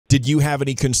Did you have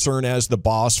any concern as the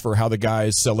boss for how the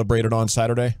guys celebrated on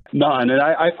Saturday? None, and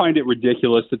I find it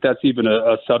ridiculous that that's even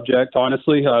a subject,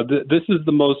 honestly. This is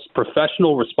the most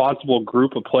professional, responsible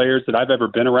group of players that I've ever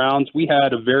been around. We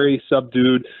had a very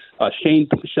subdued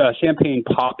champagne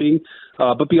popping,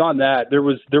 but beyond that, there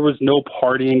was no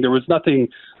partying. There was nothing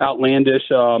outlandish.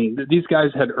 These guys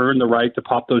had earned the right to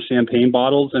pop those champagne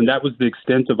bottles, and that was the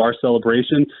extent of our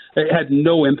celebration. It had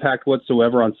no impact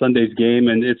whatsoever on Sunday's game,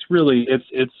 and it's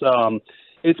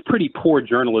pretty poor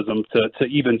journalism to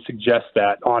even suggest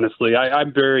that, honestly.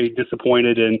 I'm very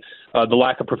disappointed in the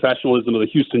lack of professionalism of the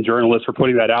Houston journalists for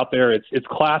putting that out there. It's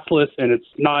classless, and it's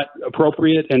not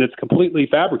appropriate, and it's completely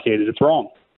fabricated. It's wrong.